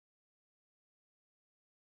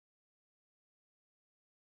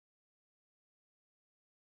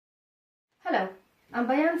Hello, I'm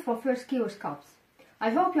Bayan from First Skiers Cubs. I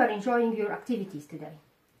hope you are enjoying your activities today.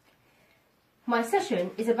 My session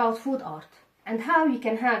is about food art and how you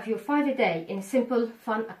can have your 5 a day in a simple,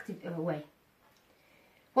 fun way.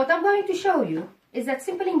 What I'm going to show you is that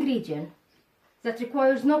simple ingredient that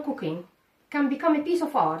requires no cooking can become a piece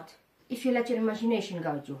of art if you let your imagination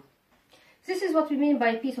guide you. This is what we mean by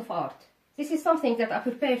a piece of art. This is something that I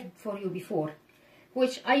prepared for you before,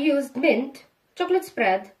 which I used mint, chocolate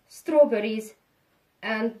spread, strawberries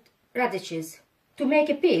and radishes to make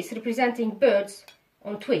a piece representing birds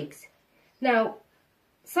on twigs. Now,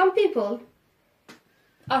 some people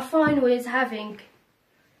are fine with having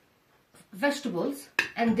vegetables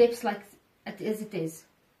and dips like as it is.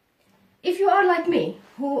 If you are like me,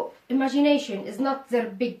 who imagination is not their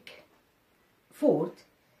big forte,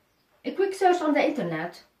 a quick search on the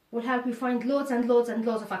internet will help you find loads and loads and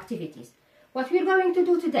loads of activities. What we're going to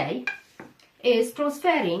do today is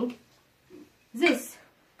transferring this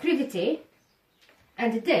crudité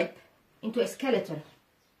and a dip into a skeleton.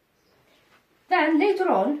 Then later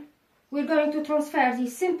on we're going to transfer the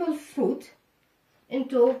simple fruit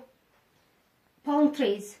into palm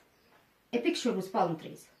trees, a picture with palm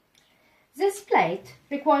trees. This plate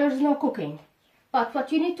requires no cooking, but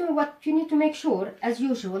what you need to make sure, as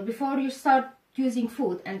usual, before you start using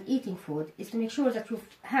food and eating food, is to make sure that your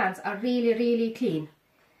hands are really clean.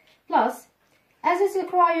 Plus, as it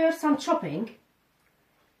requires some chopping,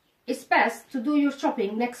 it's best to do your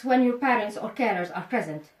chopping next when your parents or carers are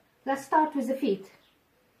present. Let's start with the feet.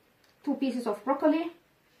 2 pieces of broccoli,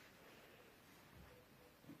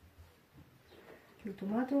 2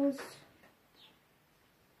 tomatoes,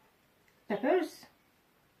 peppers,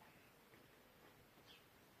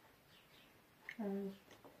 and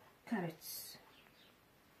carrots.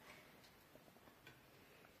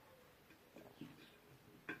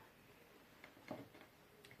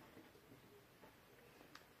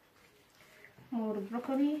 More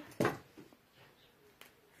broccoli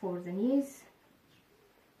for the knees.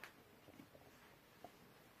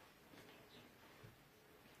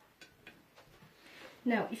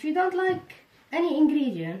 Now, if you don't like any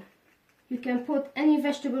ingredient, you can put any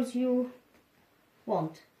vegetables you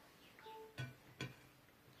want.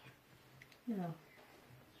 Now,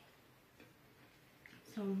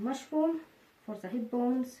 some mushroom for the hip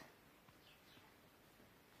bones.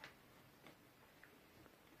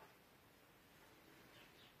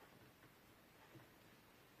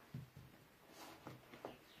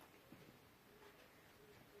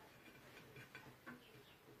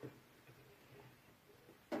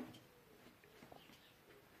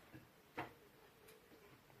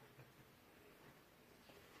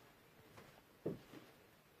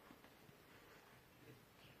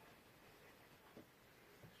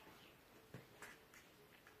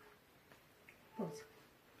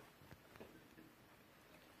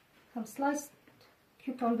 Some sliced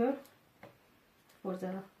cucumber for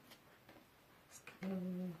the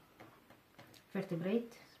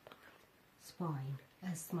vertebrate spine,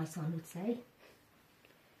 as my son would say.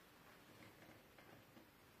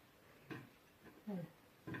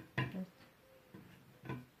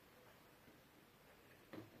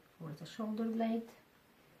 For the shoulder blade.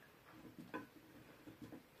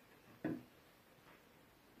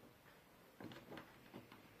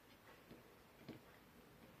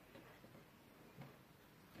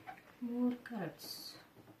 More carrots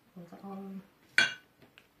for the arm.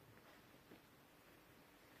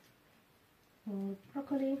 More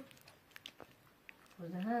broccoli for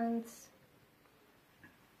the hands.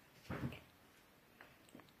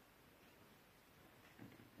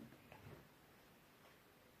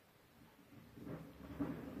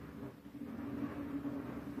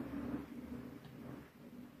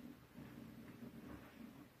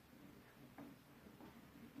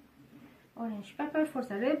 Orange pepper for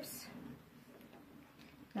the ribs.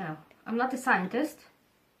 Now, I'm not a scientist.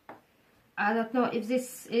 I don't know if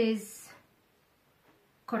this is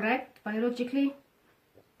correct biologically,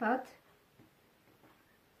 but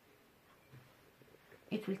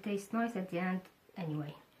it will taste nice at the end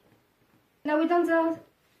anyway. Now we've done the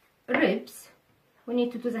ribs, we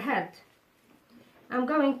need to do the head. I'm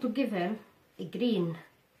going to give him a green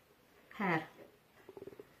hair.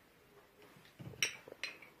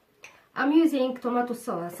 I'm using tomato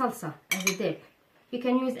salsa as a dip. You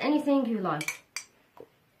can use anything you like.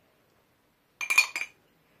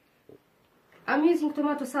 I'm using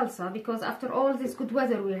tomato salsa because after all this good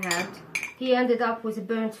weather we had, he ended up with a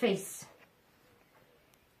burnt face.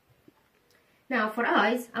 Now for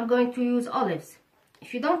eyes, I'm going to use olives.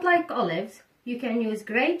 If you don't like olives, you can use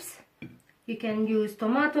grapes, you can use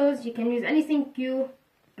tomatoes, you can use anything you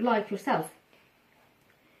like yourself.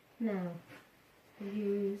 Now,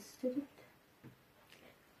 use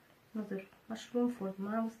another mushroom for the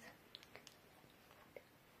mouth.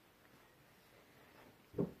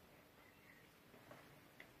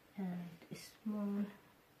 And a small.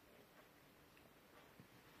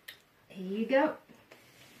 Here you go.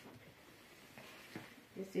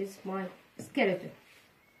 This is my skeleton.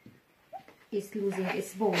 It's losing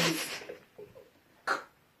its bones.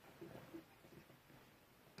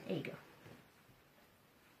 There you go.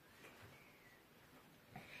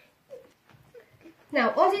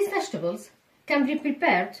 Now all these vegetables can be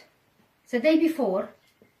prepared the day before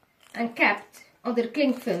and kept under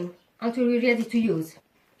cling film until we're ready to use.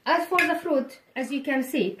 As for the fruit, as you can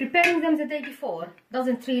see, preparing them the day before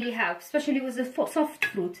doesn't really help, especially with the soft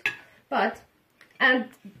fruit. And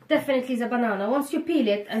definitely the banana, once you peel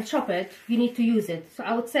it and chop it, you need to use it. So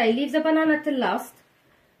I would say leave the banana till last,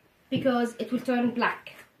 because it will turn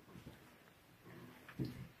black.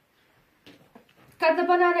 Cut the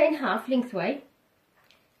banana in half lengthwise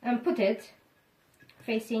and put it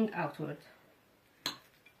facing outward.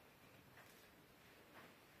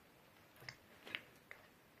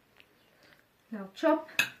 Now chop,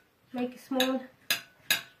 make small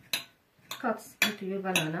cuts into your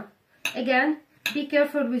banana. Again, be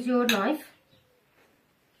careful with your knife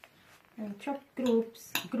and chop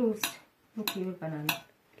grooves into your banana.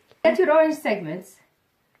 Get your orange segments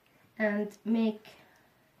and make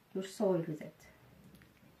your soil with it.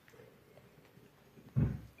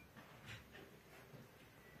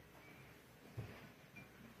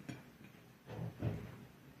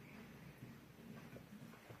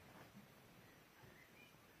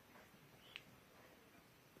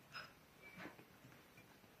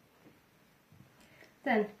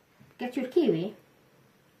 Then get your kiwi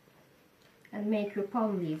and make your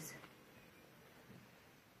palm leaves.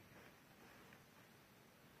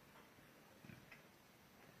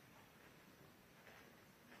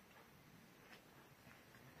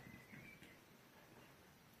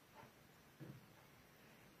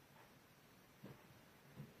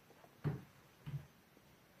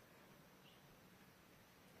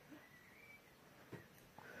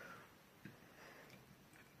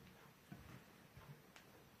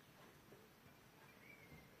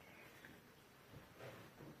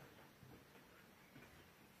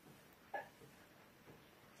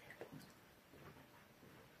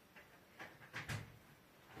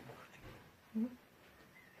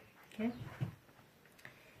 Okay.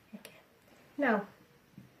 Now,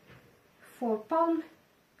 for palm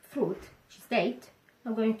fruit, which is date,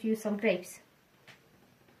 I'm going to use some grapes.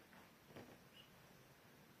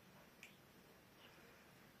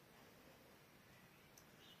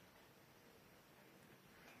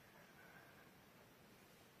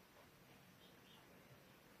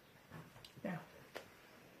 Now,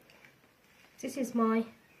 this is my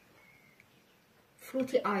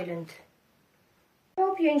fruity island. I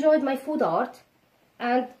hope you enjoyed my food art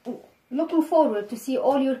and looking forward to see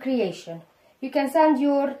all your creation. You can send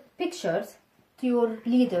your pictures to your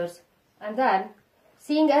leaders, and then,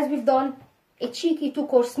 seeing as we've done a cheeky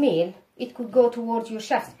 2-course meal, it could go towards your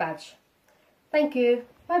chef's badge. Thank you.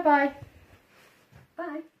 Bye-bye.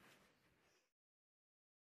 Bye.